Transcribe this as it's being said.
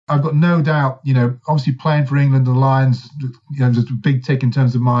I've got no doubt, obviously playing for England and the Lions, just a big tick in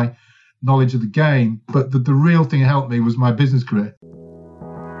terms of my knowledge of the game. But the real thing that helped me was my business career.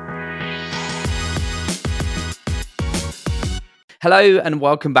 Hello and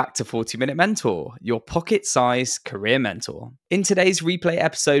welcome back to 40-Minute Mentor, your pocket-sized career mentor. In today's replay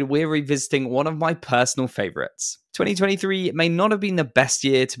episode, we're revisiting one of my personal favourites. 2023 may not have been the best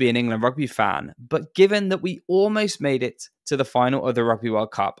year to be an England Rugby fan, but given that we almost made it to the final of the Rugby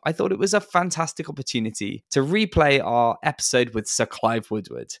World Cup, I thought it was a fantastic opportunity to replay our episode with Sir Clive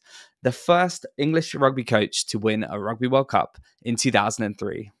Woodward, the first English rugby coach to win a Rugby World Cup in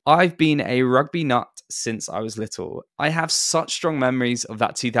 2003. I've been a rugby nut since I was little. I have such strong memories of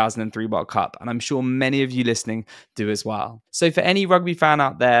that 2003 World Cup, and I'm sure many of you listening do as well. So for any rugby fan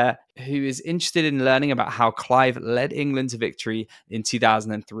out there who is interested in learning about how Clive led England to victory in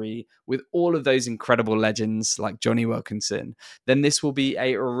 2003 with all of those incredible legends like Johnny Wilkinson, then this will be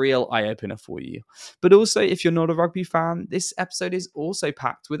a real eye-opener for you. But also, if you're not a rugby fan, this episode is also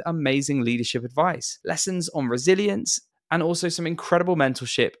packed with amazing leadership advice, lessons on resilience, and also some incredible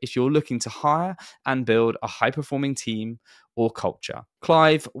mentorship if you're looking to hire and build a high-performing team or culture.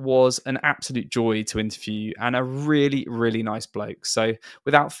 Clive was an absolute joy to interview and a really, really nice bloke. So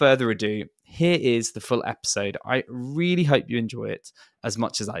without further ado, here is the full episode. I really hope you enjoy it as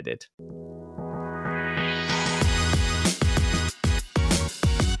much as I did.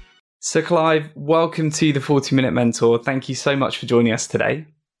 So Clive, welcome to the 40-Minute Mentor. Thank you so much for joining us today.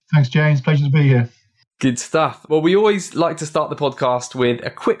 Thanks, James. Pleasure to be here. Good stuff. Well, we always like to start the podcast with a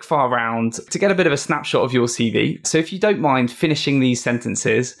quick fire round to get a bit of a snapshot of your CV. So if you don't mind finishing these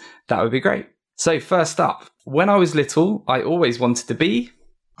sentences, that would be great. So first up, when I was little, I always wanted to be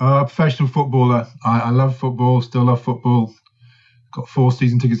a professional footballer. I love football, still love football. Got 4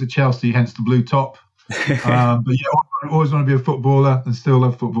 season tickets at Chelsea, hence the blue top. But yeah, I always want to be a footballer and still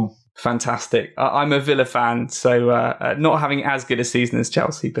love football. Fantastic. I'm a Villa fan, so not having as good a season as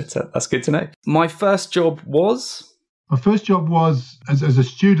Chelsea, but that's good to know. My first job was? My first job was as a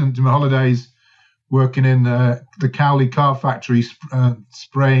student in my holidays, working in the Cowley car factory,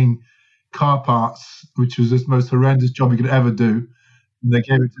 spraying car parts, which was the most horrendous job you could ever do. And they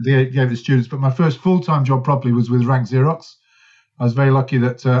gave it to students. But my first full-time job properly was with Xerox. I was very lucky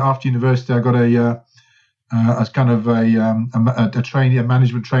that after university, I got as kind of a trainee, a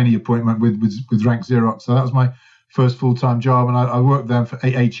management trainee appointment with Xerox. So that was my first full-time job, and I worked there for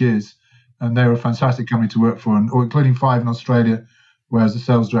 8 years, and they were a fantastic company to work for, including 5 in Australia, where I was a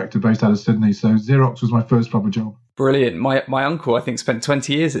sales director based out of Sydney. So Xerox was my first proper job. Brilliant. My uncle, I think, spent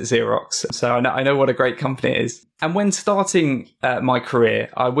 20 years at Xerox, so I know what a great company it is. And when starting my career,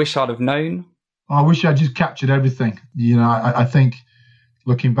 I wish I'd have known. I wish I'd just captured everything. I think,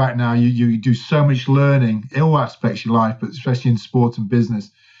 looking back now, you do so much learning in all aspects of your life, but especially in sport and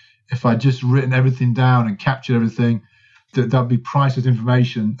business. If I'd just written everything down and captured everything, that'd be priceless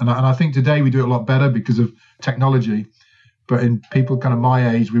information. And I think today we do it a lot better because of technology. But in people kind of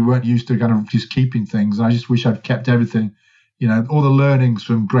my age, we weren't used to kind of just keeping things. And I just wish I'd kept everything, all the learnings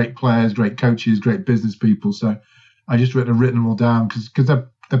from great players, great coaches, great business people. So I just written them all down because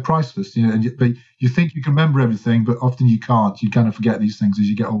they're priceless, but you think you can remember everything, but often you can't. You kind of forget these things as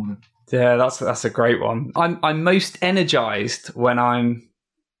you get older. Yeah, that's a great one. I'm most energized when I'm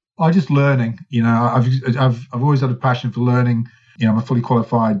just learning. I've always had a passion for learning. I'm a fully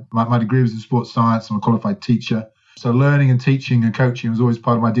qualified. My degree was in sports science. I'm a qualified teacher. So learning and teaching and coaching was always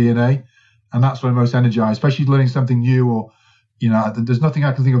part of my DNA, and that's when I'm most energized. Especially learning something new, or there's nothing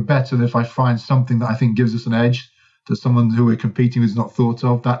I can think of better than if I find something that I think gives us an edge, that someone who we're competing with is not thought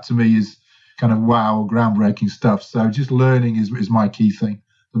of. That to me is kind of wow, groundbreaking stuff. So just learning is my key thing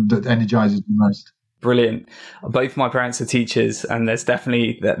that energizes me most. Brilliant. Both my parents are teachers, and there's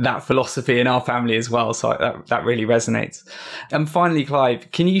definitely that philosophy in our family as well. So that really resonates. And finally, Clive,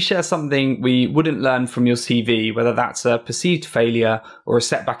 can you share something we wouldn't learn from your CV, whether that's a perceived failure or a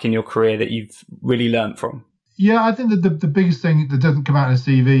setback in your career that you've really learned from? Yeah, I think that the biggest thing that doesn't come out in a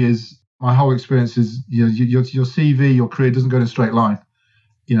CV is my whole experience is, your CV, your career doesn't go in a straight line.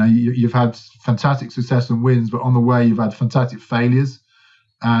 You've had fantastic success and wins, but on the way you've had fantastic failures,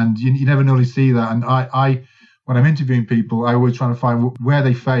 and you never normally see that. And I when I'm interviewing people, I always try to find where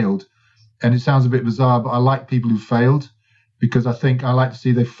they failed. And it sounds a bit bizarre, but I like people who failed, because I think I like to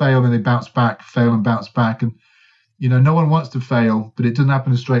see they fail and they bounce back, fail and bounce back. And no one wants to fail, but it doesn't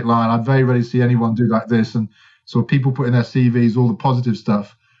happen in a straight line. I very rarely see anyone do like this. And so people put in their CVs all the positive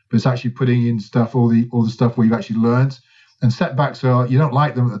stuff, but it's actually putting in stuff, all the stuff where you've actually learned. And setbacks you don't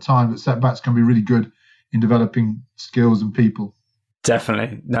like them at the time, but setbacks can be really good in developing skills and people.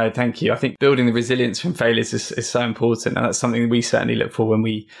 Definitely. No, thank you. I think building the resilience from failures is so important. And that's something we certainly look for when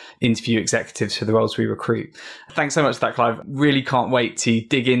we interview executives for the roles we recruit. Thanks so much for that, Clive. Really can't wait to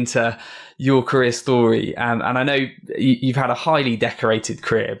dig into your career story. And I know you've had a highly decorated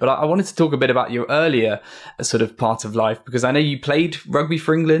career, but I wanted to talk a bit about your earlier sort of part of life, because I know you played rugby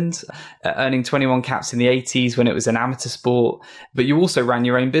for England, earning 21 caps in the 80s when it was an amateur sport, but you also ran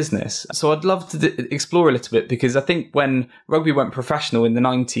your own business. So I'd love to explore a little bit, because I think when rugby went professional in the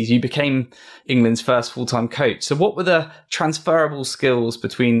 90s, you became England's first full-time coach. So what were the transferable skills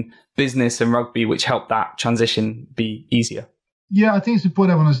between business and rugby which helped that transition be easier? Yeah, I think it's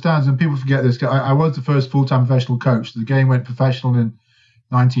important everyone understands, and people forget this. I was the first full-time professional coach. The game went professional in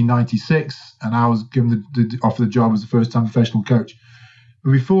 1996, and I was given offered the job as the first-time professional coach.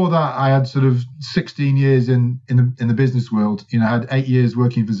 But before that, I had sort of 16 years in the business world. I had 8 years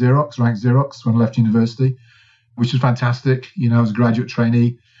working for Xerox, ranked Xerox when I left university, which was fantastic. I was a graduate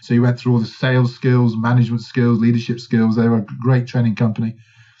trainee. So you went through all the sales skills, management skills, leadership skills. They were a great training company.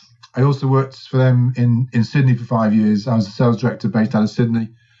 I also worked for them in Sydney for 5 years. I was a sales director based out of Sydney.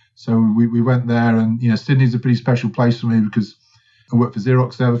 So we went there, and Sydney's a pretty special place for me because I worked for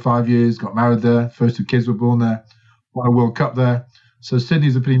Xerox there for 5 years, got married there, first 2 kids were born there, won a World Cup there. So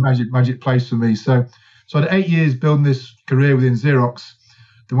Sydney's a pretty magic place for me. So I had 8 years building this career within Xerox.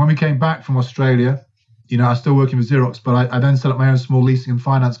 Then when we came back from Australia, I was still working with Xerox, but I then set up my own small leasing and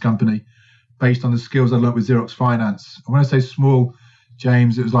finance company based on the skills I learned with Xerox Finance. And when I say small,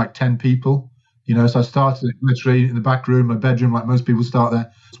 James, it was like 10 people. So I started literally in the back room, my bedroom, like most people start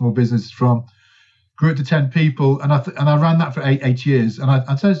their small businesses from. Grew it to 10 people, and I ran that for eight years. And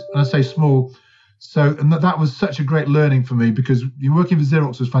I say small, and that was such a great learning for me, because working for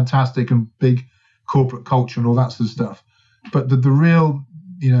Xerox was fantastic and big corporate culture and all that sort of stuff. But the real,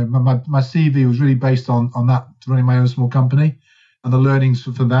 my CV was really based on that, running my own small company and the learnings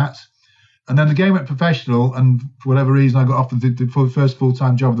for that. And then the game went professional, and for whatever reason, I got offered the first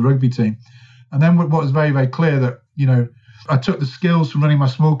full-time job of the rugby team. And then what was very, very clear that, I took the skills from running my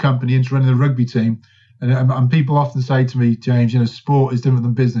small company into running the rugby team. And people often say to me, James, sport is different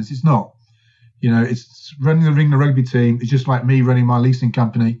than business. It's not. It's running the rugby team. It's just like me running my leasing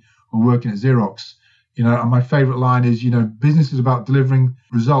company or working at Xerox. And my favorite line is, business is about delivering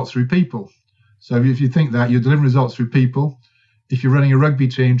results through people. So if you think that, you're delivering results through people. If you're running a rugby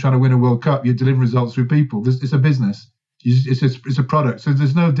team trying to win a World Cup, you're delivering results through people. It's a business. It's a product. So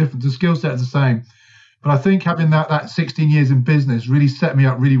there's no difference. The skill set is the same. But I think having that 16 years in business really set me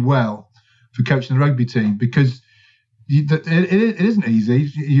up really well for coaching the rugby team, because it isn't easy.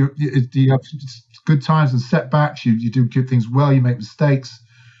 You have good times and setbacks. You do good things well. You make mistakes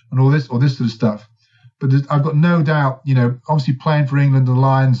and all this sort of stuff. But I've got no doubt, obviously playing for England and the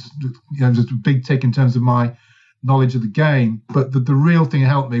Lions, just a big tick in terms of my knowledge of the game. But the real thing that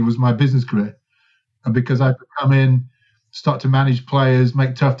helped me was my business career. And because I could come in, start to manage players,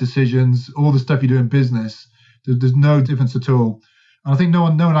 make tough decisions, all the stuff you do in business, there's no difference at all. And I think no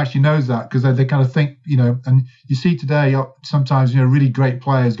one actually knows that, because they kind of think, and you see today sometimes, really great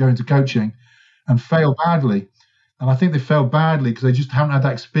players go into coaching and fail badly. And I think they fail badly because they just haven't had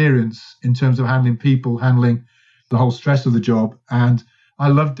that experience in terms of handling people, handling the whole stress of the job. And I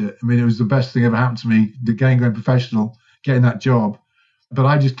loved it. I mean, it was the best thing ever happened to me, the game going professional, getting that job. But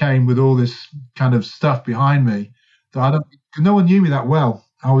I just came with all this kind of stuff behind me that no one knew me that well.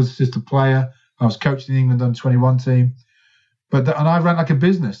 I was just a player. I was coaching the England under-21 team. And I ran like a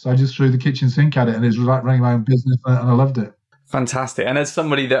business. I just threw the kitchen sink at it, and it was like running my own business, and I loved it. Fantastic. And as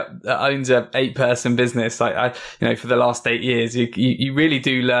somebody that owns a 8-person business, I for the last 8 years, you really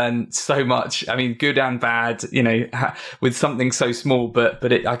do learn so much. I mean, good and bad, with something so small, but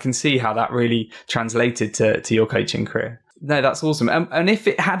I can see how that really translated to your coaching career. No, that's awesome. And if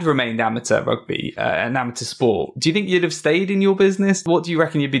it had remained amateur rugby, an amateur sport, do you think you'd have stayed in your business? What do you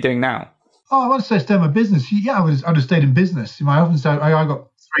reckon you'd be doing now? Oh, I want to say stay in my business. Yeah, I would have stayed in business. I often say, I got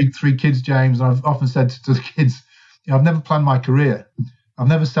three kids, James, and I've often said to the kids, I've never planned my career. I've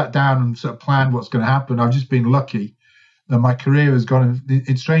never sat down and sort of planned what's going to happen. I've just been lucky that my career has gone,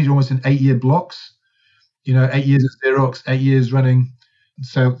 it's strange, almost in 8-year blocks. 8 years at Xerox, 8 years running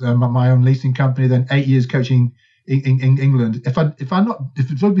my own leasing company, then 8 years coaching in England.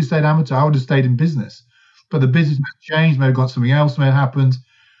 If rugby stayed amateur, I would have stayed in business. But the business may have changed, may have got something else, may have happened.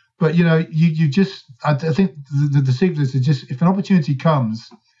 But, you just, I think the secret is just, if an opportunity comes,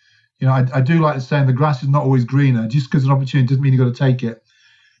 I do like to say, the grass is not always greener. Just because an opportunity doesn't mean you've got to take it.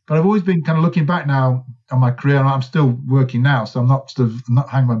 But I've always been kind of looking back now on my career, and I'm still working now, so I'm not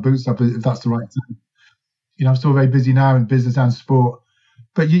hanging my boots up if that's the right thing. I'm still very busy now in business and sport.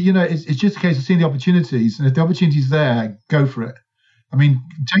 But, it's just a case of seeing the opportunities. And if the opportunity's there, go for it. I mean,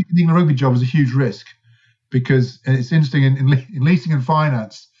 taking the England Rugby job was a huge risk because it's interesting in leasing and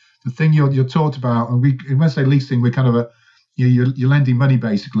finance, the thing you're taught about, and when I say leasing, we're kind of you're lending money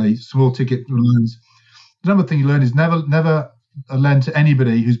basically, small ticket loans. The number thing you learn is never lend to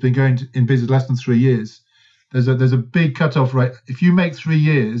anybody who's been going in business less than 3 years. There's a big cutoff rate. If you make 3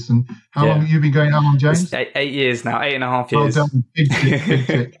 years, and how long have you been going? How long, James? It's 8 years now, 8.5 years. Well done. Big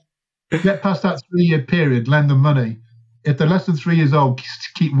tick. Get past that 3-year period, lend them money. If they're less than 3 years old,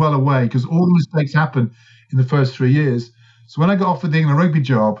 keep well away, because all the mistakes happen in the first 3 years. So when I got offered the England Rugby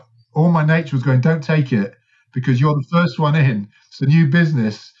job, all my nature was going, don't take it, because you're the first one in. It's a new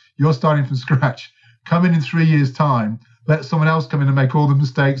business. You're starting from scratch. Come in 3 years' time. Let someone else come in and make all the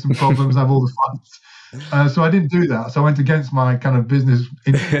mistakes and problems, have all the fights. So I didn't do that. So I went against my kind of business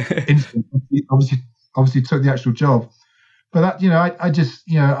instinct. Obviously took the actual job. But that, I just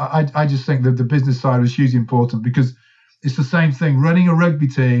think that the business side was hugely important, because it's the same thing. Running a rugby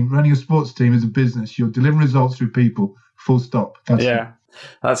team, running a sports team is a business. You're delivering results through people. Full stop.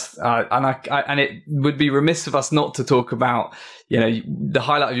 That's and it would be remiss of us not to talk about, the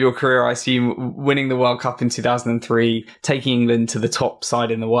highlight of your career, I assume, winning the World Cup in 2003, taking England to the top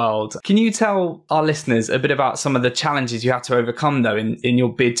side in the world. Can you tell our listeners a bit about some of the challenges you had to overcome, though, in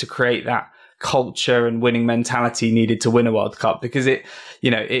your bid to create that culture and winning mentality needed to win a World Cup? Because it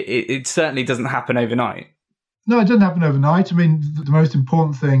certainly doesn't happen overnight. No, it doesn't happen overnight. I mean, the most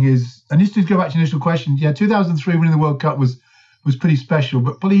important thing is, and just to go back to your initial question, 2003 winning the World Cup was pretty special,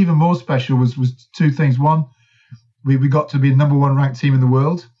 but probably even more special was two things. One, we got to be the number one ranked team in the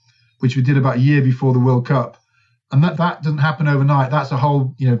world, which we did about a year before the World Cup. And that doesn't happen overnight. That's a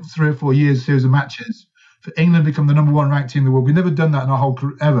whole, 3 or 4 years series of matches. For England to become the number one ranked team in the world, we've never done that in our whole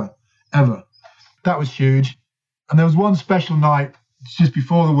career, ever. That was huge. And there was one special night just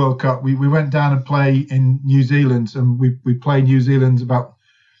before the World Cup. We went down and play in New Zealand, and we played New Zealand about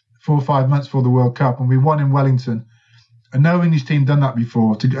 4 or 5 months before the World Cup, and we won in Wellington. And no English team done that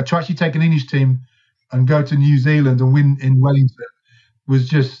before. To actually take an English team and go to New Zealand and win in Wellington was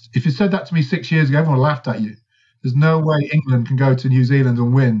just, if you said that to me 6 years ago, everyone laughed at you. There's no way England can go to New Zealand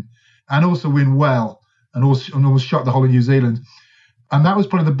and win, and also win well, and almost shock the whole of New Zealand. And that was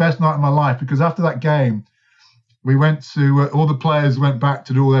probably the best night of my life, because after that game, we went to, all the players went back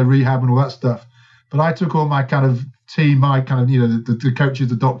to do all their rehab and all that stuff. But I took all my kind of team, the coaches,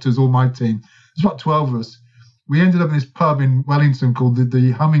 the doctors, all my team. There's about 12 of us. We ended up in this pub in Wellington called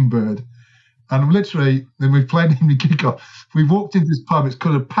the Hummingbird. And literally, then we played in the kickoff. We walked into this pub, it's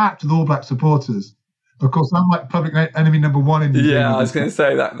kind of packed with All Black supporters. Of course, I'm like public enemy number one in New Zealand. Yeah, I was going to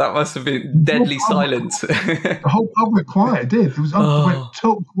say that must have been deadly silence. The whole pub went quiet, it did. It was went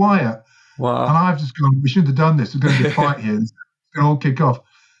total quiet. Wow. And I've just gone, we shouldn't have done this. There's going to be a fight here. It's going to all kick off.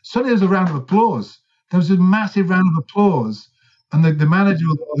 Suddenly there was a round of applause. There was a massive round of applause. And the manager,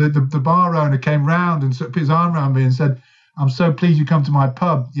 the bar owner came round and put his arm around me and said, I'm so pleased you come to my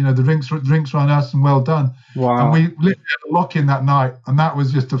pub. The drinks are on us, and well done. Wow. And we literally had a lock-in that night, and that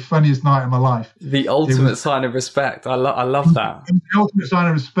was just the funniest night of my life. The ultimate sign of respect. I love that. It was the ultimate sign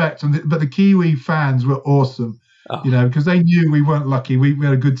of respect. But the Kiwi fans were awesome, because they knew we weren't lucky. We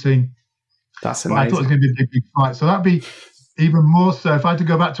had a good team. That's amazing. But I thought it was going to be a big fight. So that'd be even more so. If I had to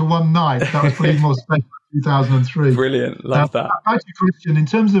go back to one night, that was probably more special. 2003. Brilliant. Love that. Back to your question, in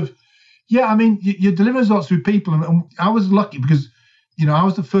terms of, you deliver results through people. And I was lucky because, I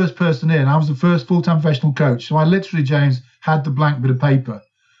was the first person in. I was the first full-time professional coach. So I literally, James, had the blank bit of paper.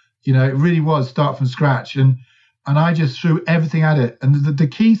 It really was start from scratch. And I just threw everything at it. And the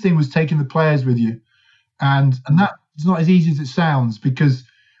key thing was taking the players with you. And that's not as easy as it sounds, because,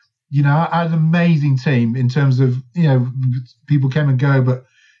 I had an amazing team in terms of, people came and go, but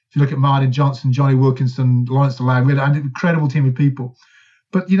if you look at Martin Johnson, Johnny Wilkinson, Lawrence DeLang, we had an incredible team of people.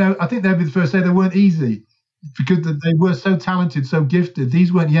 But, I think they'd be the first to say they weren't easy, because they were so talented, so gifted.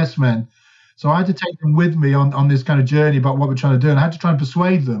 These weren't yes men. So I had to take them with me on this kind of journey about what we're trying to do. And I had to try and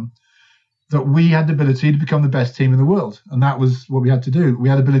persuade them that we had the ability to become the best team in the world. And that was what we had to do. We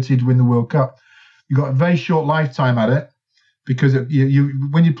had the ability to win the World Cup. You got a very short lifetime at it, because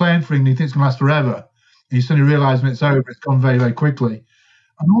when you're playing for England, you think it's going to last forever. And you suddenly realise when it's over, it's gone very, very quickly.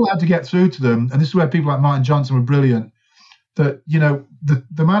 And all I had to get through to them, and this is where people like Martin Johnson were brilliant, that, the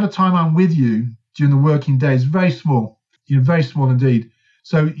amount of time I'm with you during the working day is very small, very small indeed.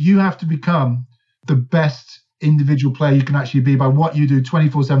 So you have to become the best individual player you can actually be by what you do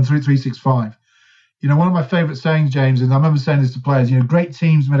 24/7, 365. One of my favourite sayings, James, and I remember saying this to players, great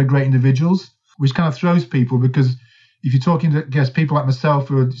teams made of great individuals, which kind of throws people, because if you're talking to people like myself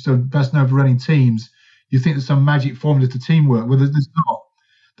who are so best known for running teams, you think there's some magic formula to teamwork. Well, there's not.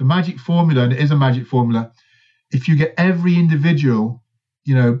 The magic formula, and it is a magic formula, if you get every individual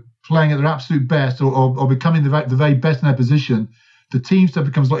playing at their absolute best or becoming the very best in their position, the team stuff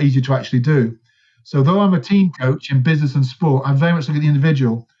becomes a lot easier to actually do. So though I'm a team coach in business and sport, I very much look at the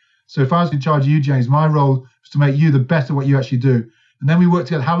individual. So if I was in charge of you, James, my role was to make you the best at what you actually do. And then we work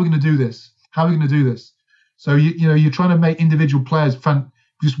together. How are we going to do this? How are we going to do this? So, you're trying to make individual players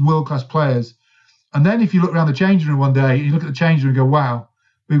just world-class players. And then if you look around the changing room one day, you look at the changing room and go, wow,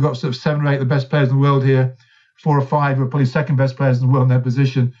 we've got sort of 7 or 8 of the best players in the world here, 4 or 5 who are probably second best players in the world in their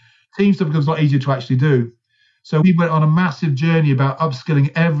position. Team stuff becomes a lot easier to actually do. So we went on a massive journey about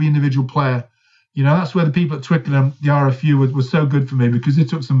upskilling every individual player. That's where the people at Twickenham, the RFU, was so good for me, because it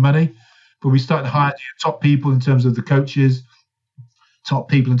took some money, but we started hiring top people in terms of the coaches, top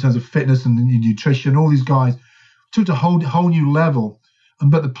people in terms of fitness and nutrition. All these guys took to a whole new level.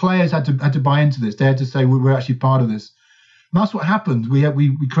 But the players had to buy into this. They had to say, we're actually part of this. And that's what happened.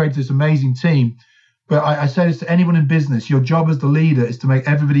 We created this amazing team. But I say this to anyone in business: your job as the leader is to make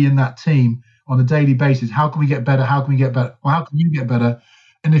everybody in that team on a daily basis. How can we get better? How can we get better? Well, how can you get better?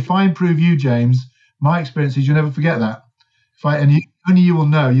 And if I improve you, James, my experience is you'll never forget that. Only you will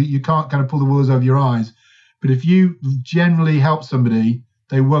know. You can't kind of pull the wool over your eyes. But if you generally help somebody,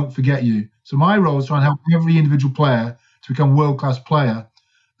 they won't forget you. So my role is trying to help every individual player to become a world-class player.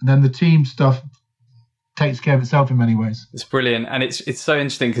 And then the team stuff takes care of itself in many ways. It's brilliant. And it's so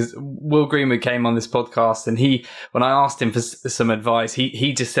interesting because Will Greenwood came on this podcast, and when I asked him for some advice,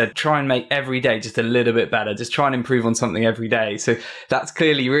 he just said, try and make every day just a little bit better. Just try and improve on something every day. So that's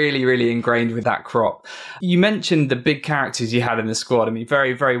clearly really, really ingrained with that crop. You mentioned the big characters you had in the squad. I mean,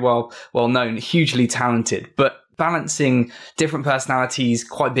 very, very well known, hugely talented, but balancing different personalities,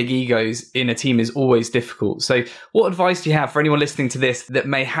 quite big egos in a team is always difficult. So what advice do you have for anyone listening to this that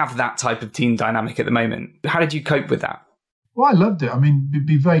may have that type of team dynamic at the moment? How did you cope with that? Well, I loved it. I mean,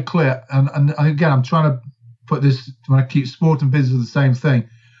 be very clear. And again, I'm trying to put this, when I keep sport and business the same thing.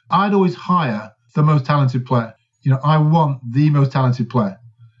 I'd always hire the most talented player. I want the most talented player.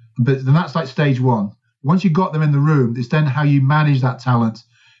 But then that's like stage one. Once you got them in the room, it's then how you manage that talent.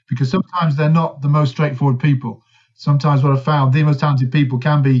 Because sometimes they're not the most straightforward people. Sometimes what I've found, the most talented people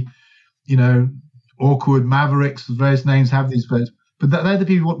can be, awkward mavericks, various names have these players, but they're the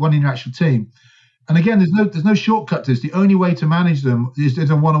people who want in your actual team. And again, there's no shortcut to this. The only way to manage them is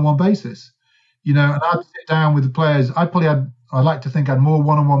on a one-on-one basis. And I'd sit down with the players. I like to think I had more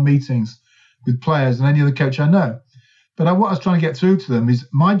one-on-one meetings with players than any other coach I know. But what I was trying to get through to them is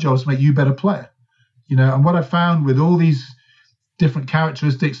my job is to make you a better player. And what I found with all these different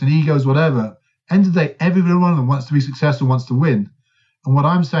characteristics and egos, whatever, end of the day, every one of them wants to be successful, wants to win. And what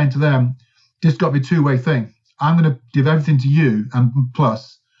I'm saying to them, this got to be a two-way thing. I'm going to give everything to you and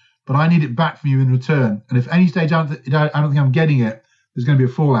plus, but I need it back from you in return. And if any stage I don't think I'm getting it, there's going to be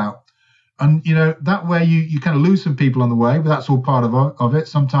a fallout. And, that way you kind of lose some people on the way, but that's all part of it.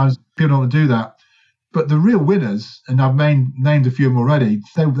 Sometimes people don't want to do that. But the real winners, and I've named a few of them already,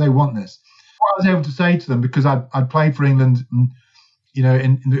 they want this. What I was able to say to them, because I'd played for England,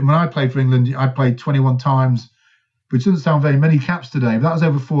 and when I played for England, I played 21 times, which doesn't sound very many caps today, but that was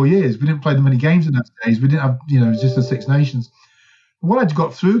over 4 years. We didn't play that many games in those days. We didn't have, it was just the Six Nations. And what I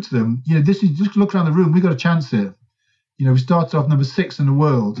got through to them, this is just look around the room. We got a chance here. We started off number 6 in the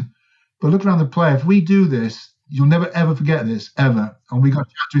world, but look around the player. If we do this, you'll never ever forget this ever. And we got a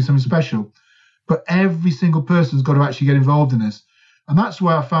chance to do something special. But every single person's got to actually get involved in this, and that's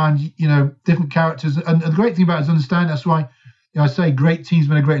where I found different characters. And the great thing about it is understanding. That's why. I say great teams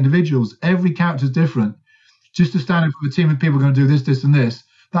make great individuals. Every character is different. Just to stand in for a team of people are going to do this, this, and this,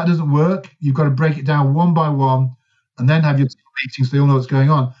 that doesn't work. You've got to break it down one by one, and then have your team meetings so they all know what's going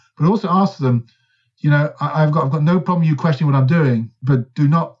on. But also ask them, I've got no problem you questioning what I'm doing, but do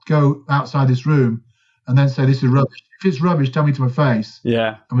not go outside this room and then say this is rubbish. If it's rubbish, tell me to my face.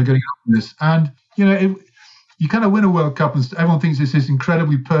 Yeah. And we're going to get on this. And you kind of win a World Cup, and everyone thinks it's this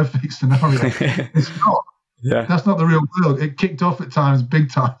incredibly perfect scenario. It's not. Yeah, that's not the real world. It kicked off at times,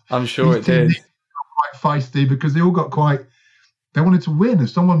 big time. I'm sure it did. Quite feisty because they all got they wanted to win.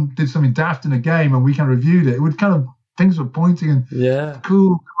 If someone did something daft in a game and we kind of reviewed it, it would kind of, things were pointing and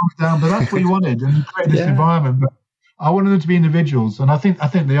cool, calm down. But that's what you wanted, and you created this environment. But I wanted them to be individuals, and I think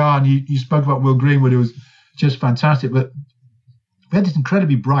they are. And you spoke about Will Greenwood, who was just fantastic. But we had this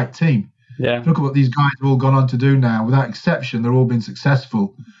incredibly bright team. Yeah, look at what these guys have all gone on to do now. Without exception, they're all been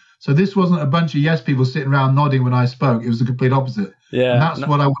successful. So this wasn't a bunch of yes people sitting around nodding when I spoke. It was the complete opposite. Yeah, and that's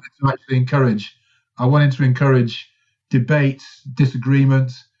what I wanted to actually encourage. I wanted to encourage debate,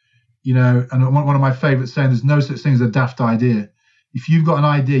 disagreement, and one of my favourite saying, there's no such thing as a daft idea. If you've got an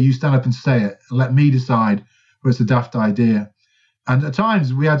idea, you stand up and say it, and let me decide whether it's a daft idea. And at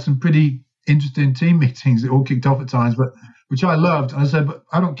times we had some pretty interesting team meetings. It all kicked off at times, but which I loved. And I said, but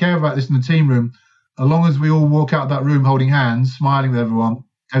I don't care about this in the team room. As long as we all walk out of that room holding hands, smiling with everyone,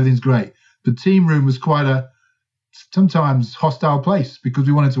 everything's great. The team room was quite a sometimes hostile place because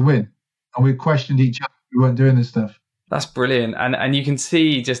we wanted to win. And we questioned each other. We weren't doing this stuff. That's brilliant. And you can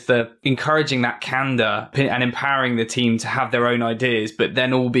see just the encouraging that candor and empowering the team to have their own ideas, but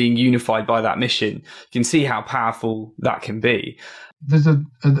then all being unified by that mission. You can see how powerful that can be. There's a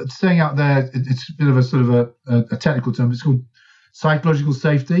saying out there, it's a bit of a sort of a technical term. It's called psychological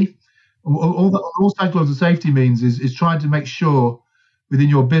safety. All psychological safety means is trying to make sure within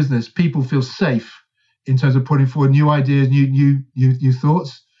your business people feel safe in terms of putting forward new ideas, new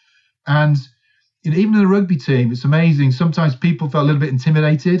thoughts. And even in a rugby team, it's amazing. Sometimes people felt a little bit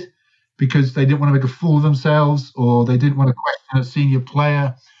intimidated because they didn't want to make a fool of themselves, or they didn't want to question a senior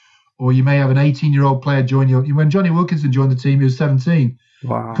player, or you may have an 18-year-old player join you. When Johnny Wilkinson joined the team, he was 17.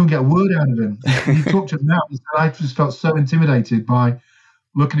 Wow. Couldn't get a word out of him. You talk to him now, he said, I just felt so intimidated by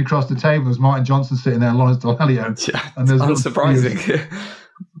looking across the table. There's Martin Johnson sitting there, Lawrence Delalio. Yeah, and there's unsurprising.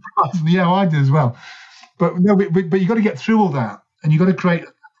 Yeah, I did as well. But you got to get through all that, and you got to create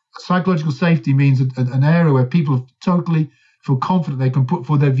psychological safety. Means an area where people totally feel confident they can put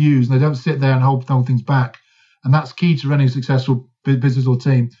forward their views, and they don't sit there and hold things back. And that's key to running a successful business or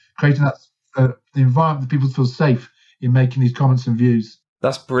team, creating that the environment that people feel safe in making these comments and views.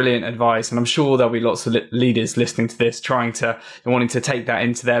 That's brilliant advice. And I'm sure there'll be lots of leaders listening to this wanting to take that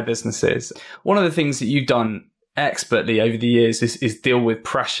into their businesses. One of the things that you've done expertly over the years is deal with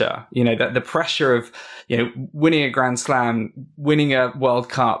pressure. The pressure of, winning a Grand Slam, winning a World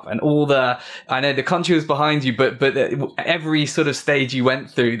Cup, and I know the country was behind you, but every sort of stage you went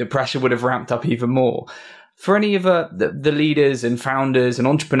through, the pressure would have ramped up even more. For any of the leaders and founders and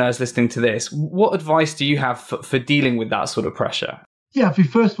entrepreneurs listening to this, what advice do you have for dealing with that sort of pressure? Yeah,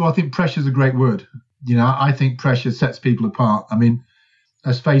 first of all, I think pressure is a great word. I think pressure sets people apart. I mean,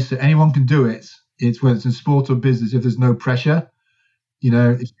 let's face it, anyone can do it. It's whether it's in sport or business. If there's no pressure,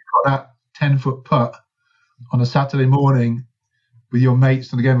 if you've got that 10-foot putt on a Saturday morning with your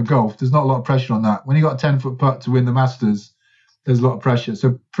mates on a game of golf, there's not a lot of pressure on that. When you've got a 10-foot putt to win the Masters, there's a lot of pressure.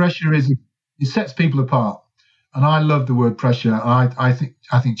 So pressure it sets people apart. And I love the word pressure. I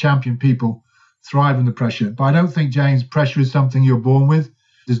think champion people thrive under pressure. But I don't think, James, pressure is something you're born with.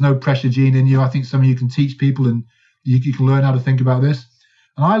 There's no pressure gene in you. I think some of you can teach people, and you can learn how to think about this.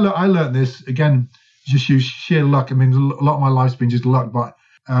 And I learned this, again, just use sheer luck. I mean, a lot of my life's been just luck. But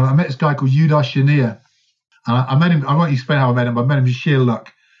I met this guy called Udar Shania. And I met him, I won't explain how I met him, but I met him just sheer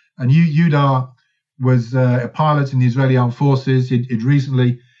luck. And Udar was a pilot in the Israeli Armed Forces. He'd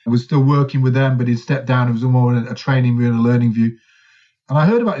recently was still working with them, but he'd stepped down. It was more a training view and a learning view. And I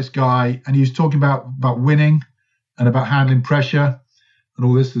heard about this guy, and he was talking about winning and about handling pressure and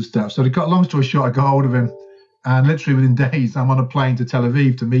all this sort of stuff. So to cut a long story short, I got hold of him, and literally within days, I'm on a plane to Tel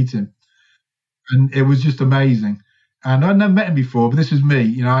Aviv to meet him. And it was just amazing. And I'd never met him before, but this is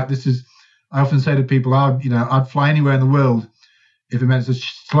me. I often say to people, I'd fly anywhere in the world if it meant the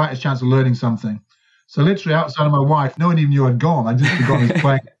slightest chance of learning something. So literally outside of my wife, no one even knew I'd gone. I just got on this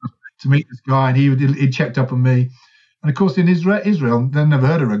plane to meet this guy, and he checked up on me. And of course, in Israel, they've never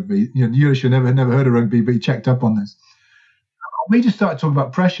heard of rugby. Yurishia never heard of rugby, but he checked up on this. We just started talking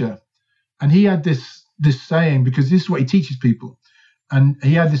about pressure, and he had this saying, because this is what he teaches people, and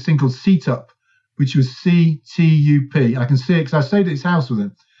he had this thing called seat-up, which was CTUP. I can see it because I stayed at his house with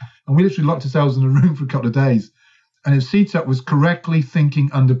him, and we literally locked ourselves in a room for a couple of days. And his seat-up was correctly thinking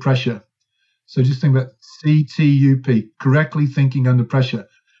under pressure. So just think about CTUP, correctly thinking under pressure.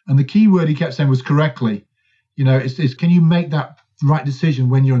 And the key word he kept saying was correctly. It's can you make that right decision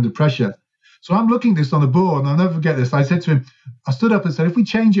when you're under pressure? So I'm looking at this on the board, and I'll never forget this. I said to him, I stood up and said, if we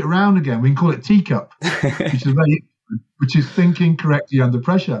change it around again, we can call it teacup, which is thinking correctly under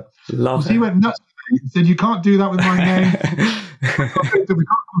pressure. Love it. He went nuts. He said, you can't do that with my name. We can't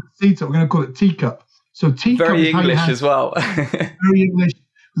call it seat-up, we're going to call it teacup. So teacup very is English as well. Very English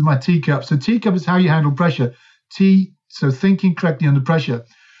with my teacup. So teacup is how you handle pressure. So thinking correctly under pressure.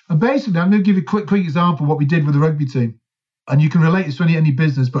 And basically, I'm going to give you a quick example of what we did with the rugby team. And you can relate this to any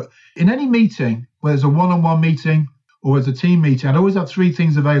business. But in any meeting, whether it's a one-on-one meeting or as a team meeting, I'd always have three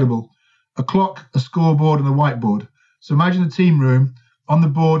things available: a clock, a scoreboard, and a whiteboard. So imagine a team room. On the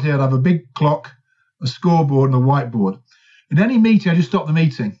board here, I'd have a big clock, a scoreboard, and a whiteboard. In any meeting, I just stop the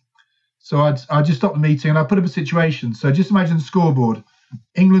meeting. So I'd just stop the meeting, and I'd put up a situation. So just imagine the scoreboard: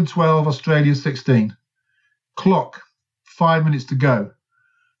 England 12, Australia 16. Clock, 5 minutes to go.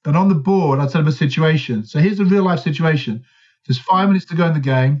 Then on the board, I'd set up a situation. So here's a real life situation. There's 5 minutes to go in the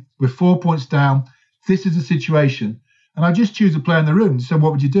game. We're 4 points down. This is the situation. And I just choose a player in the room. So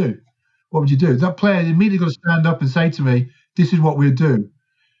what would you do? What would you do? That player immediately got to stand up and say to me, this is what we'd do.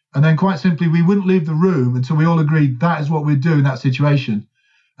 And then quite simply, we wouldn't leave the room until we all agreed that is what we'd do in that situation.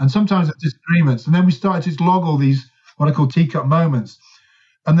 And sometimes there's disagreements. And then we started to log all these, what I call teacup moments.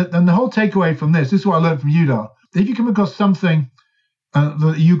 And the whole takeaway from this is what I learned from you, Dar. If you come across something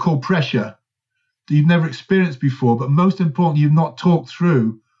that you call pressure that you've never experienced before, but most importantly, you've not talked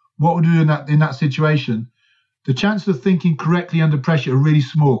through what would you do in that situation, the chances of thinking correctly under pressure are really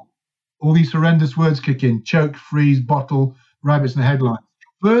small. All these horrendous words kick in: choke, freeze, bottle, rabbits in the headline.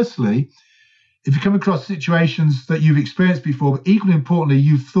 Firstly, if you come across situations that you've experienced before, but equally importantly,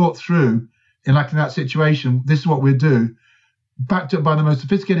 you've thought through in that situation, this is what we'll do, backed up by the most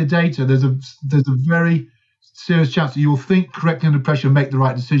sophisticated data, there's a very serious chance that you will think correctly under pressure and make the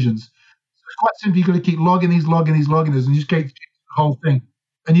right decisions. So it's quite simple. You've got to keep logging these, and just get the whole thing.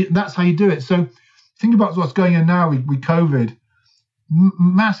 And that's how you do it. So think about what's going on now with COVID.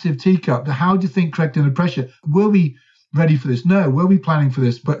 Massive teacup. How do you think correctly under pressure? Were we ready for this? No. Were we planning for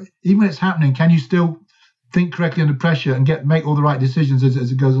this? But even when it's happening, can you still think correctly under pressure and make all the right decisions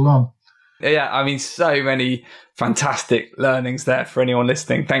as it goes along? Yeah, I mean, so many fantastic learnings there for anyone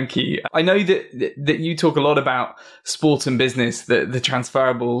listening. Thank you. I know that you talk a lot about sport and business, the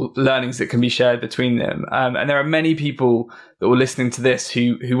transferable learnings that can be shared between them. And there are many people that were listening to this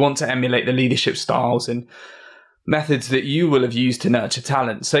who want to emulate the leadership styles and methods that you will have used to nurture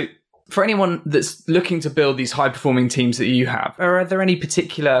talent. So for anyone that's looking to build these high-performing teams that you have, are there any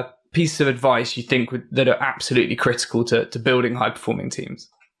particular pieces of advice you think that are absolutely critical to building high-performing teams?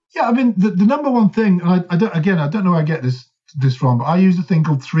 Yeah, I mean, the number one thing, and I don't know where I get this from, but I use a thing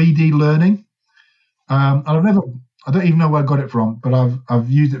called 3D learning. And I don't even know where I got it from, but I've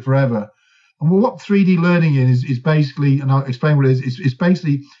used it forever. And what 3D learning is basically, and I'll explain what it is, it's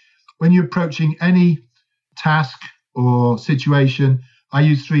basically when you're approaching any task or situation, I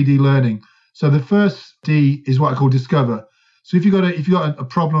use 3D learning. So the first D is what I call discover. So if you've got a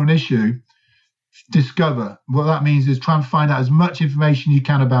problem or an issue, discover. What that means is try and find out as much information you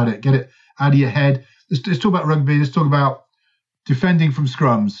can about it. Get it out of your head. Let's talk about rugby. Let's talk about defending from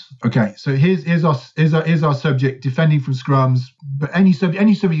scrums. Okay, so here's our subject: defending from scrums. But any subject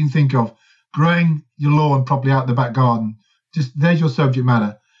you can think of, growing your lawn properly out the back garden. Just there's your subject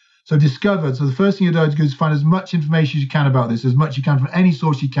matter. So discover. So the first thing you do is find as much information as you can about this, as much you can from any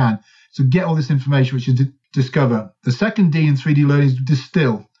source you can. So get all this information, which is discover. The second D in 3D learning is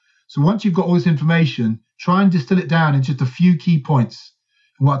distill. So once you've got all this information, try and distill it down in just a few key points,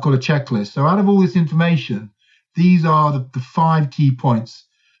 and what I call a checklist. So out of all this information, these are the 5 key points.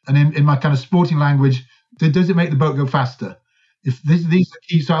 And in my kind of sporting language, does it make the boat go faster? If these are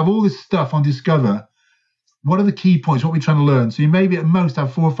key, so out of all this stuff on Discover, what are the key points? What are we trying to learn? So you maybe at most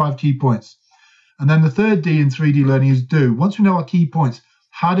have 4 or 5 key points. And then the third D in 3D learning is do. Once we know our key points,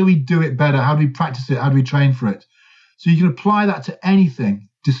 how do we do it better? How do we practice it? How do we train for it? So you can apply that to anything.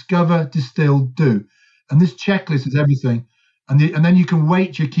 Discover, distill, do. And this checklist is everything. And then you can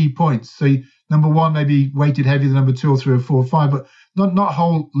weight your key points. So number 1 may be weighted heavier than number 2 or 3 or 4 or 5, but not a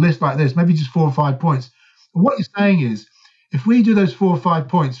whole list like this, maybe just 4 or 5 points. And what you're saying is, if we do those 4 or 5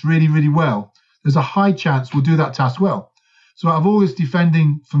 points really, really well, there's a high chance we'll do that task well. So out of all this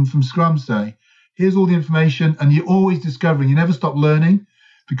defending from scrum, say, here's all the information, and you're always discovering. You never stop learning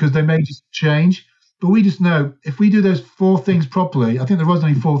because they may just change. But we just know if we do those 4 things properly, I think there was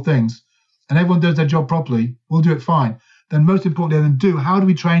only 4 things, and everyone does their job properly, we'll do it fine. Then most importantly, how do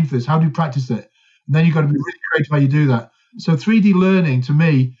we train for this? How do we practice it? And then you've got to be really creative how you do that. So 3D learning to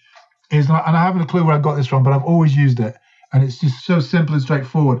me is, and I haven't a clue where I got this from, but I've always used it. And it's just so simple and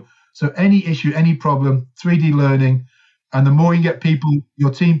straightforward. So any issue, any problem, 3D learning, and the more you get people,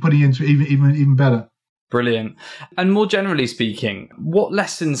 your team putting into it, even better. Brilliant. And more generally speaking, what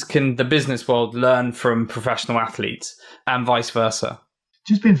lessons can the business world learn from professional athletes and vice versa?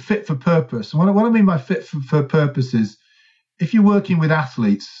 Just being fit for purpose. And what I mean by fit for purpose is, if you're working with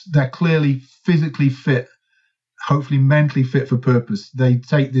athletes, they're clearly physically fit, hopefully mentally fit for purpose. They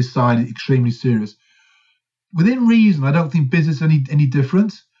take this side extremely serious. Within reason, I don't think business is any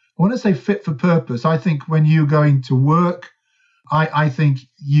different. When I say fit for purpose, I think when you're going to work, I think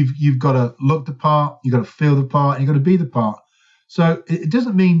you've got to look the part, you've got to feel the part, and you've got to be the part. So it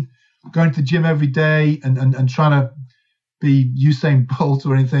doesn't mean going to the gym every day and trying to be Usain Bolt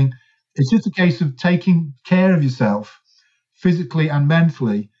or anything. It's just a case of taking care of yourself physically and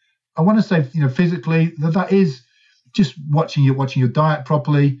mentally. I want to say, physically, that is just watching your diet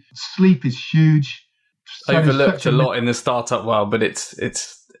properly. Sleep is huge. Overlooked a lot in the startup world, but it's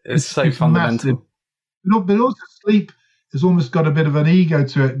so fundamental. Massive. But also sleep has almost got a bit of an ego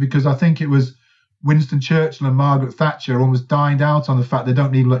to it, because I think it was Winston Churchill and Margaret Thatcher almost dined out on the fact they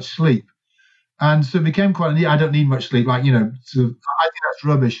don't need much sleep. And so it became quite, I don't need much sleep. Like, I think that's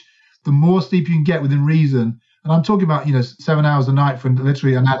rubbish. The more sleep you can get within reason, and I'm talking about, 7 hours a night for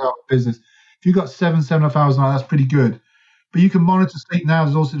literally an adult business. If you've got 7.5 hours a night, that's pretty good. But you can monitor sleep now.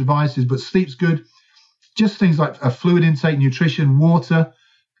 There's also devices, but sleep's good. Just things like a fluid intake, nutrition, water.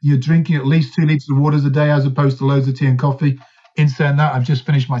 You're drinking at least 2 liters of water a day as opposed to loads of tea and coffee. In saying that, I've just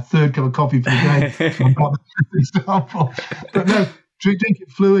finished my 3rd cup of coffee for the day. I'm not an example. But no, drinking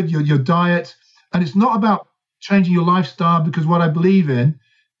fluid, your diet. And it's not about changing your lifestyle, because what I believe in,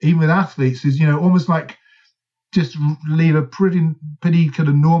 even with athletes, is, almost like just lead a pretty kind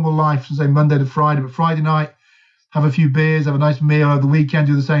of normal life from, say, Monday to Friday. But Friday night, have a few beers, have a nice meal. Over the weekend,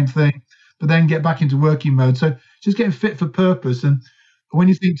 do the same thing. But then get back into working mode. So just getting fit for purpose. And when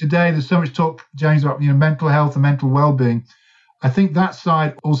you think today, there's so much talk, James, about mental health and mental well-being. I think that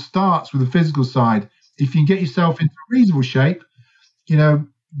side all starts with the physical side. If you can get yourself into reasonable shape,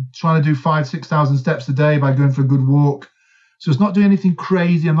 trying to do 5,000-6,000 steps a day by going for a good walk. So it's not doing anything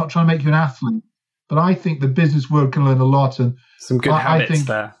crazy. I'm not trying to make you an athlete, but I think the business world can learn a lot. And some good habits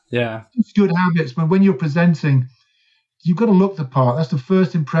there. Yeah. It's good habits. But when you're presenting, you've got to look the part. That's the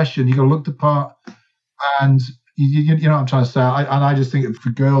first impression. You've got to look the part. And you know what I'm trying to say. I just think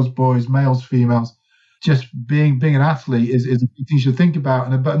for girls, boys, males, females, just being an athlete is a big thing you should think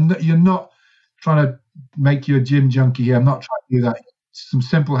about. But you're not trying to make you a gym junkie here. I'm not trying to do that. Some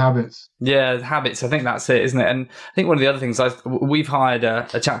simple habits. Yeah, habits. I think that's it, isn't it? And I think one of the other things, we've hired a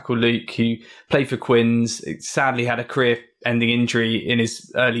chap called Luke who played for Quins, sadly had a career-ending injury in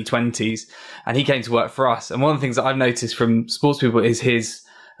his early 20s, and he came to work for us. And one of the things that I've noticed from sports people is his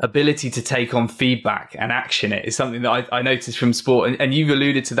ability to take on feedback and action it is something that I noticed from sport. And you've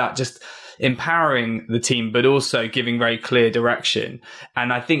alluded to that, just empowering the team, but also giving very clear direction.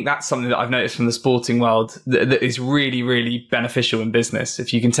 And I think that's something that I've noticed from the sporting world that is really, really beneficial in business.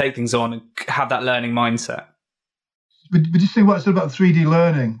 If you can take things on and have that learning mindset. But just think what I said about 3D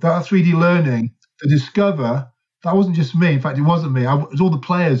learning. That 3D learning, to discover, that wasn't just me. In fact, it wasn't me. It was all the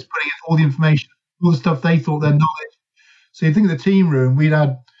players putting in all the information, all the stuff they thought their knowledge. So you think of the team room, we'd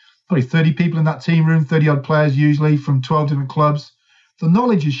had probably 30 people in that team room, 30 odd players usually from 12 different clubs. The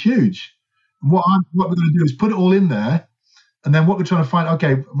knowledge is huge. What we're going to do is put it all in there, and then what we're trying to find,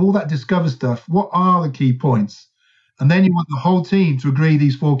 okay, of all that discover stuff, what are the key points? And then you want the whole team to agree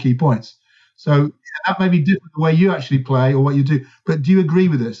these 4 key points. So that may be different the way you actually play or what you do, but do you agree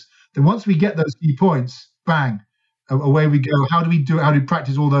with this? Then once we get those key points, bang, away we go. How do we do it? How do we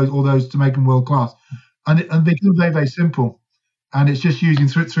practice all those to make them world class? And it becomes very, very simple. And it's just using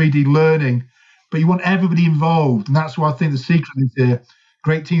 3D learning, but you want everybody involved. And that's why I think the secret is here.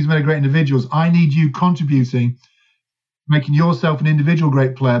 Great teams made of great individuals. I need you contributing, making yourself an individual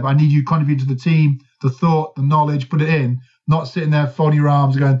great player, but I need you contributing to the team, the thought, the knowledge, put it in, not sitting there folding your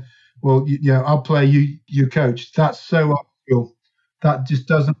arms going, well, I'll play, you coach. That's so uphill. That just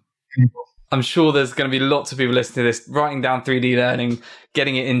doesn't anymore. I'm sure there's going to be lots of people listening to this, writing down 3D learning,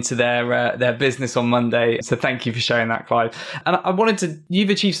 getting it into their business on Monday. So thank you for sharing that, Clive. And you've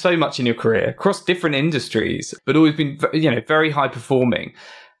achieved so much in your career across different industries, but always been, very high performing.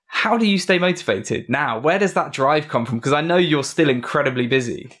 How do you stay motivated now? Where does that drive come from? Because I know you're still incredibly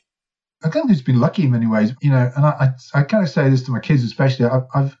busy. I think I've just been lucky in many ways, and I kind of say this to my kids especially.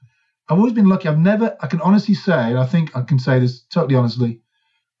 I've always been lucky. I can honestly say, and I think I can say this totally honestly,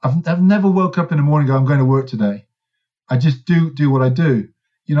 I've never woke up in the morning and go, I'm going to work today. I just do what I do.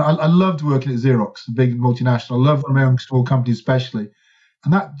 I loved working at Xerox, a big multinational. I love my own small company especially.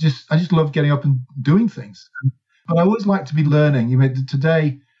 And I just love getting up and doing things. But I always like to be learning.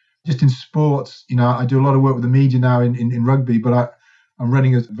 Today, just in sports, I do a lot of work with the media now in rugby, but I'm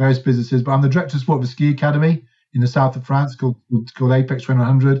running various businesses. But I'm the director of sport of a ski academy in the south of France called Apex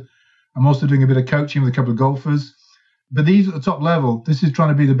 100. I'm also doing a bit of coaching with a couple of golfers. But these at the top level, this is trying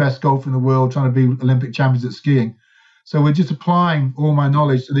to be the best golfer in the world, trying to be Olympic champions at skiing. So we're just applying all my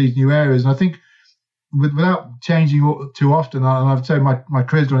knowledge to these new areas. And I think without changing too often, and I've said my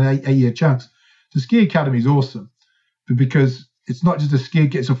career's gone in 8-year chunks, the ski academy is awesome. But because it's not just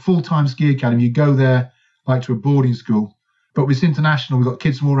it's a full-time ski academy. You go there like to a boarding school. But it's international. We've got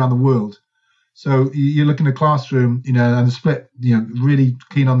kids from all around the world. So you look in the classroom, and the split, really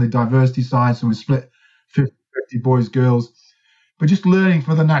keen on the diversity side. So we split 50 boys, girls, but just learning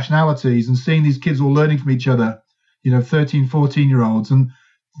from other nationalities and seeing these kids all learning from each other, 13, 14-year-olds, and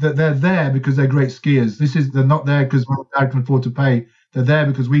that they're there because they're great skiers. They're not there because mom and dad can afford to pay. They're there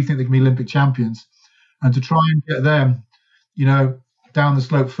because we think they can be Olympic champions. And to try and get them, down the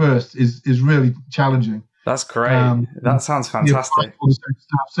slope first is really challenging. That's great. That sounds fantastic.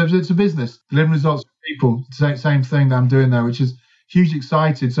 So it's a business, delivering results for people. Same thing that I'm doing there, which is hugely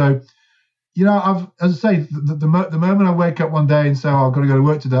excited. So As I say, the moment I wake up one day and say, oh, I've got to go to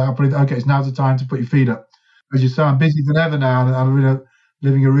work today, I'll probably, okay, it's now's the time to put your feet up. As you say, I'm busier than ever now, and I'm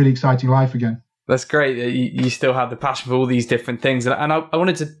living a really exciting life again. That's great that you still have the passion for all these different things. And I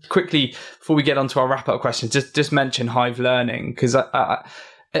wanted to quickly, before we get on to our wrap-up questions, just mention Hive Learning, because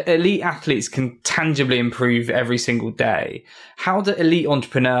elite athletes can tangibly improve every single day. How do elite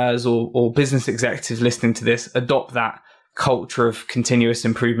entrepreneurs or business executives listening to this adopt that culture of continuous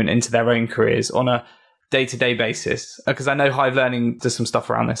improvement into their own careers on a day-to-day basis? Because I know Hive Learning does some stuff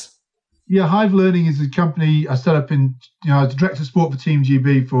around this. Yeah, Hive Learning is a company I set up I was director of sport for Team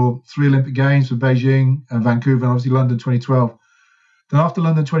GB for 3 Olympic Games for Beijing and Vancouver, and obviously London 2012. Then after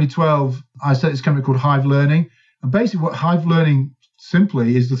London 2012, I set this company called Hive Learning. And basically what Hive Learning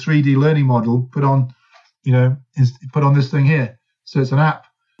simply is the 3D learning model put on this thing here. So it's an app.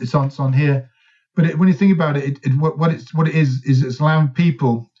 It's on here. But when you think about it, what it is it's allowing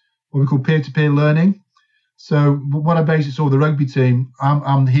people what we call peer-to-peer learning. So what I basically saw with the rugby team,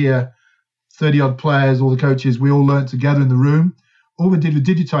 I'm here, 30-odd players, all the coaches, we all learned together in the room. All we did was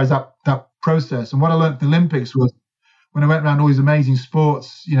digitize that process. And what I learned at the Olympics was when I went around all these amazing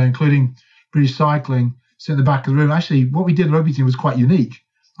sports, including British cycling, sit in the back of the room. Actually, what we did in the rugby team was quite unique.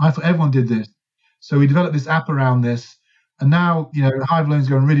 I thought everyone did this. So we developed this app around this. And now, Hive Learning is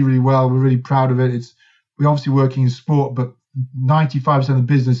going really, really well. We're really proud of it. We're obviously working in sport, but 95% of the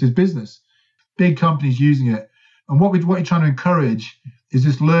business is business. Big companies using it. And what you're trying to encourage is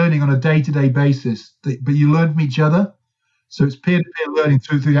this learning on a day-to-day basis, but you learn from each other. So it's peer-to-peer learning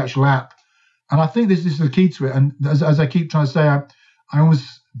through the actual app. And I think this is the key to it. And as I keep trying to say, I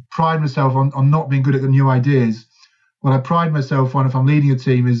always pride myself on not being good at the new ideas. What I pride myself on if I'm leading a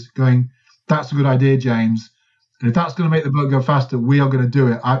team is going, that's a good idea, James. And if that's going to make the boat go faster, we are going to do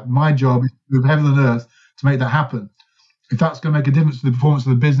it. My job is to move heaven and earth to make that happen. If that's going to make a difference to the performance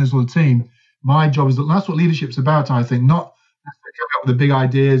of the business or the team, my job is that's what leadership's about, I think, not coming up with the big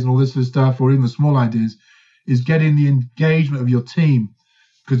ideas and all this sort of stuff, or even the small ideas, is getting the engagement of your team.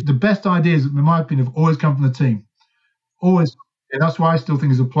 Because the best ideas, in my opinion, have always come from the team. Always. And that's why I still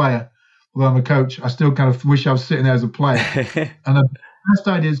think as a player, although I'm a coach, I still kind of wish I was sitting there as a player. And the best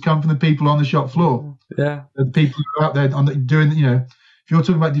ideas come from the people on the shop floor. Yeah. The people who are out there doing, if you're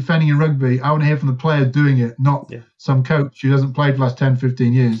talking about defending in rugby, I want to hear from the players doing it, not some coach who hasn't played for the last 10,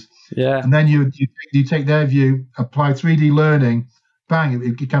 15 years. Yeah. And then you take their view, apply 3D learning, bang,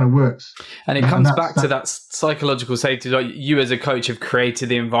 it kind of works. And it comes back to that psychological safety. Like you as a coach have created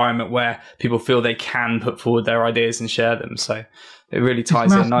the environment where people feel they can put forward their ideas and share them. So it really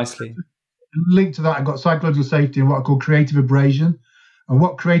ties in nicely. Linked to that, I've got psychological safety and what I call creative abrasion. And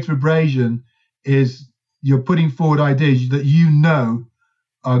what creative abrasion is, you're putting forward ideas that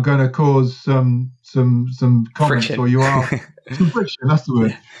are going to cause some comments friction. Or you are some friction. That's the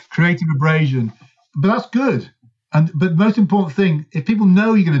word. Creative abrasion, but that's good. But the most important thing, if people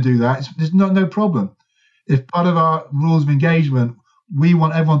know you're going to do that, there's no problem. If part of our rules of engagement, we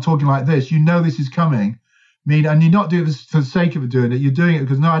want everyone talking like this, this is coming. And you're not doing this for the sake of doing it. You're doing it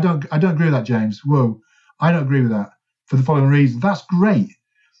because I don't agree with that, James. Whoa, I don't agree with that for the following reason. That's great.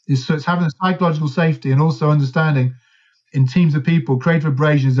 So it's having a psychological safety and also understanding in teams of people, creative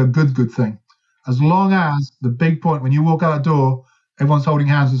abrasion is a good thing. As long as the big point, when you walk out the door, everyone's holding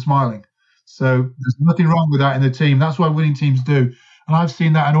hands and smiling. So there's nothing wrong with that in the team. That's what winning teams do. And I've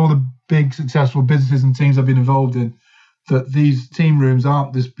seen that in all the big successful businesses and teams I've been involved in, that these team rooms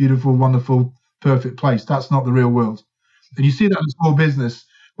aren't this beautiful, wonderful, perfect place. That's not the real world. And you see that in small business.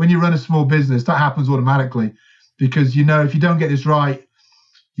 When you run a small business, that happens automatically because, if you don't get this right,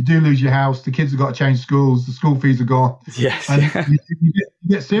 you do lose your house. The kids have got to change schools. The school fees are gone. Yes. And you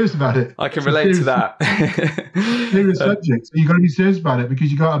get serious about it. I can relate to that. Serious subject. So you've got to be serious about it because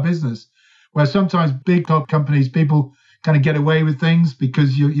you've got a business. Where sometimes big top companies, people kind of get away with things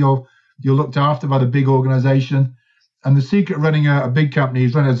because you're looked after by the big organization. And the secret of running a big company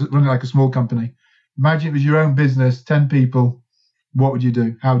is running like a small company. Imagine it was your own business, 10 people. What would you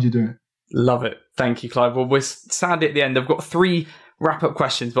do? How would you do it? Love it. Thank you, Clive. Well, we're sadly at the end. I've got 3 wrap-up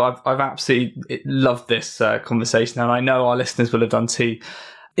questions, but I've absolutely loved this conversation, and I know our listeners will have done too.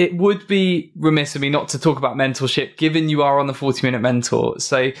 It would be remiss of me not to talk about mentorship, given you are on the 40-Minute Mentor.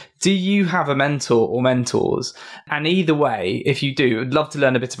 So do you have a mentor or mentors? And either way, if you do, I'd love to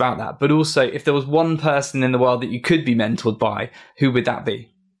learn a bit about that. But also, if there was one person in the world that you could be mentored by, who would that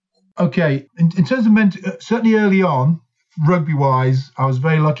be? Okay. In terms of certainly early on, rugby-wise, I was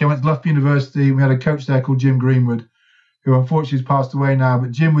very lucky. I went to Loughborough University. We had a coach there called Jim Greenwood, who unfortunately has passed away now.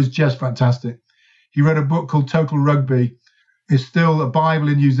 But Jim was just fantastic. He wrote a book called Total Rugby. It's still a Bible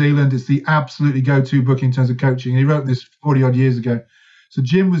in New Zealand. It's the absolutely go-to book in terms of coaching. And he wrote this 40-odd years ago. So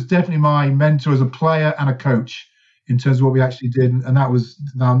Jim was definitely my mentor as a player and a coach in terms of what we actually did, and that was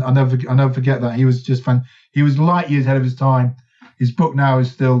I'll never forget that. He was just fun. He was light years ahead of his time. His book now is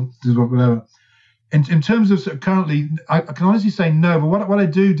still whatever. In terms of, sort of currently, I can honestly say no. But what I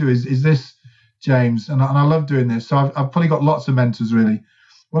do is this, James, and I love doing this. So I've probably got lots of mentors really.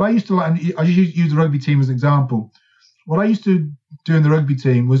 What I used to like, and I use the rugby team as an example. What I used to do in the rugby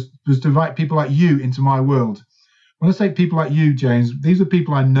team was to invite people like you into my world. When I say people like you, James, these are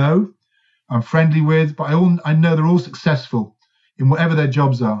people I know, I'm friendly with, but I know they're all successful in whatever their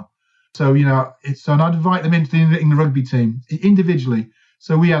jobs are. So, and I'd invite them into the England Rugby team individually.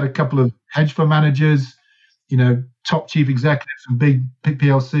 So we had a couple of hedge fund managers, top chief executives from big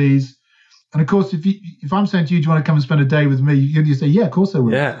PLCs. And of course, if I'm saying to you, do you want to come and spend a day with me? You say, yeah, of course I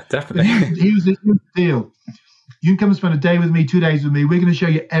will. Yeah, definitely. Here's the deal. You can come and spend a day with me, 2 days with me. We're going to show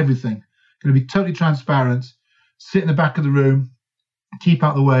you everything. Going to be totally transparent. Sit in the back of the room. Keep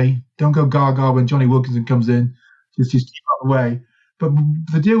out the way. Don't go gaga when Johnny Wilkinson comes in. Just keep out the way. But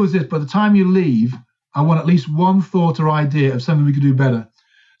the deal was this: by the time you leave, I want at least one thought or idea of something we could do better.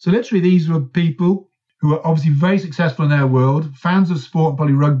 So literally, these were people who are obviously very successful in their world, fans of sport and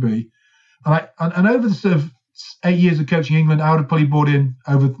probably rugby. And over the sort of 8 years of coaching England, I would have probably brought in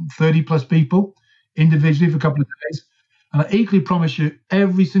over 30 plus people individually for a couple of days. And I equally promise you,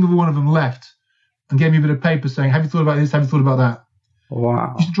 every single one of them left and gave me a bit of paper saying, have you thought about this? Have you thought about that?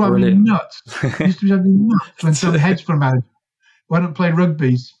 Wow. It used to drive me nuts. It used to drive me nuts when some hedge fund manager who hadn't played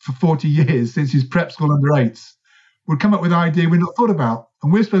rugby for 40 years since his prep school under eights would come up with an idea we'd not thought about.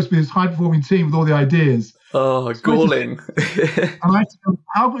 And we're supposed to be this high-performing team with all the ideas. Oh, galling. And I said,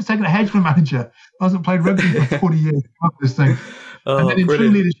 how could it take a hedge fund manager who hasn't played rugby for 40 years to come up with this thing? Oh, and then in true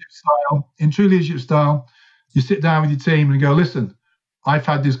leadership style, you sit down with your team and go, listen, I've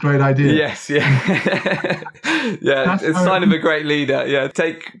had this great idea. Yes, yeah. Yeah, it's a sign of a great leader. Yeah,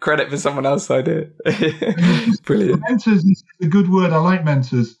 take credit for someone else's idea. Brilliant. Mentors is a good word. I like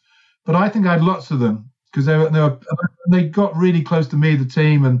mentors. But I think I had lots of them because they got really close to me, the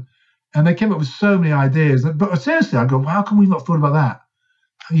team, and they came up with so many ideas. But seriously, I go, well, how come we've not thought about that?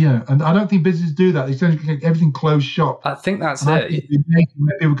 And I don't think businesses do that. They tend to get everything closed shop. I think that's and it. I think it's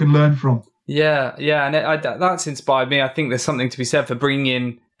people can learn from. Yeah, and that's inspired me. I think there's something to be said for bringing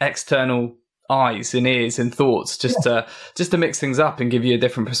in external eyes and ears and thoughts just to mix things up and give you a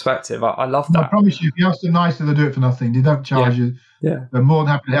different perspective. I love that. I promise you, if you ask them nicely, they'll do it for nothing. They don't charge you. Yeah. They're more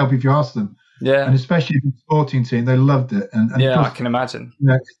than happy to help if you ask them. Yeah. And especially if it's a sporting team, they loved it. And yeah, course, I can imagine.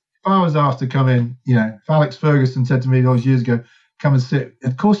 If I was asked to come in, if Alex Ferguson said to me those years ago, come and sit,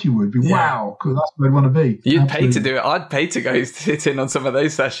 of course you would. Wow, cool, that's where I'd want to be. You'd pay to do it. I'd pay to go sit in on some of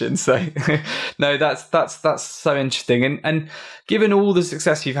those sessions. So no, that's so interesting. And given all the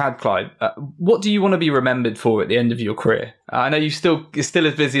success you've had, Clive, what do you want to be remembered for at the end of your career? I know you're still as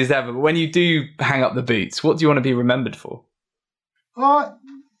busy as ever, but when you do hang up the boots, what do you want to be remembered for?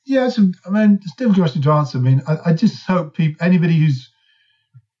 It's a difficult question to answer. I just hope anybody who's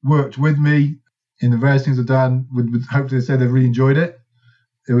worked with me in the various things I've done would hopefully say they've really enjoyed it.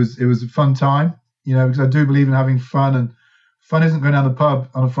 It was a fun time, because I do believe in having fun, and fun isn't going down the pub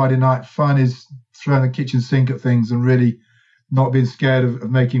on a Friday night. Fun is throwing the kitchen sink at things and really not being scared of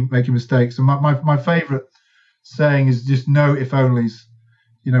making mistakes. And my favourite saying is just no if onlys.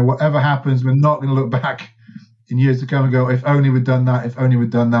 Whatever happens, we're not going to look back in years to come and go, if only we'd done that, if only we'd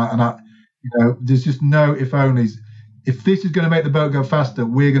done that. And there's just no if onlys. If this is going to make the boat go faster,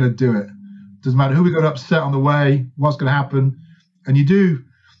 we're going to do it. Doesn't matter who we got to upset on the way, what's going to happen. And you do,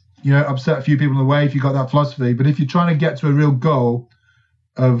 upset a few people on the way if you've got that philosophy. But if you're trying to get to a real goal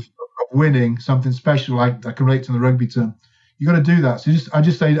of winning something special, like that can relate to the rugby term, you got to do that. So I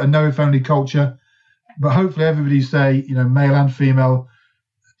just say a no if only culture. But hopefully everybody say, male and female,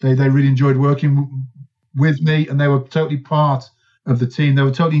 they really enjoyed working with me, and they were totally part of the team. They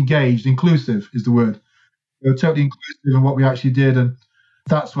were totally engaged. Inclusive is the word. They were totally inclusive in what we actually did, and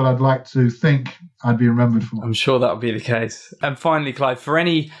that's what I'd like to think I'd be remembered for. I'm sure that'll be the case. And finally, Clive, for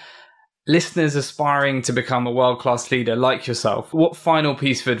any listeners aspiring to become a world-class leader like yourself, what final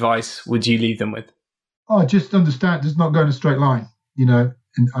piece of advice would you leave them with? Just understand, just not go in a straight line, And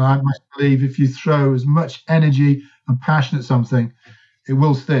I must believe if you throw as much energy and passion at something, it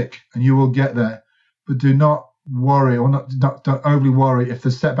will stick and you will get there. But do not worry, or don't overly worry if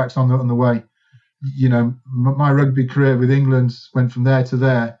there's setbacks on the way. My rugby career with England went from there to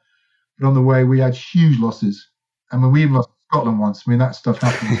there, but on the way we had huge losses. We even lost Scotland once. That stuff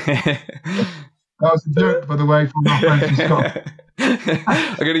happened. That was a joke, by the way, from our friends in Scotland.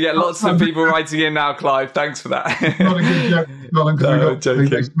 I'm going to get lots of people writing in now, Clive. Thanks for that. Not a good joke, Scotland, because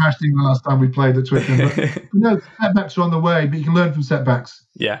they smashed England last time we played at Twickenham. But setbacks are on the way, but you can learn from setbacks.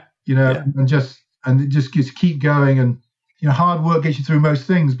 Yeah. And just keep going. And hard work gets you through most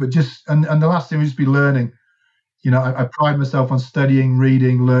things, but and the last thing would just be learning. I pride myself on studying,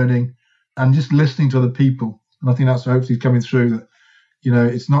 reading, learning, and just listening to other people. And I think that's hopefully coming through that.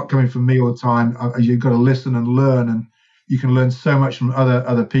 It's not coming from me all the time. You've got to listen and learn, and you can learn so much from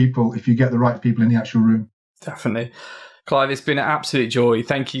other people if you get the right people in the actual room. Definitely. Clive, it's been an absolute joy.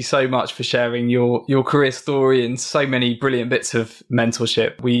 Thank you so much for sharing your career story and so many brilliant bits of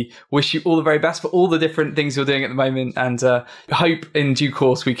mentorship. We wish you all the very best for all the different things you're doing at the moment, and hope in due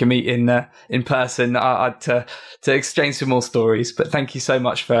course we can meet in person to exchange some more stories. But thank you so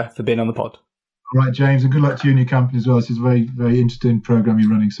much for being on the pod. All right, James, and good luck to you and your company as well. This is a very, very interesting program you're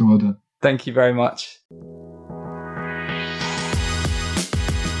running, so well done. Thank you very much.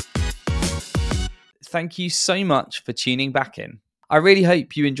 Thank you so much for tuning back in. I really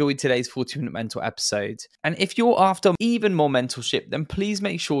hope you enjoyed today's 40-Minute Mentor episode. And if you're after even more mentorship, then please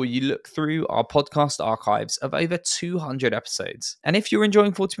make sure you look through our podcast archives of over 200 episodes. And if you're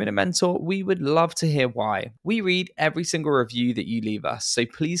enjoying 40-Minute Mentor, we would love to hear why. We read every single review that you leave us, so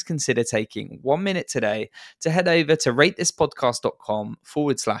please consider taking 1 minute today to head over to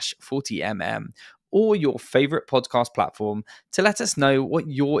ratethispodcast.com/40mm or your favorite podcast platform to let us know what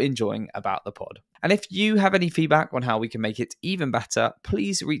you're enjoying about the pod. And if you have any feedback on how we can make it even better,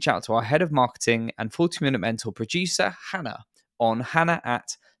 please reach out to our head of marketing and 40-Minute Mentor producer, Hannah, on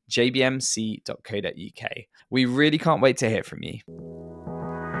hannah@jbmc.co.uk. We really can't wait to hear from you.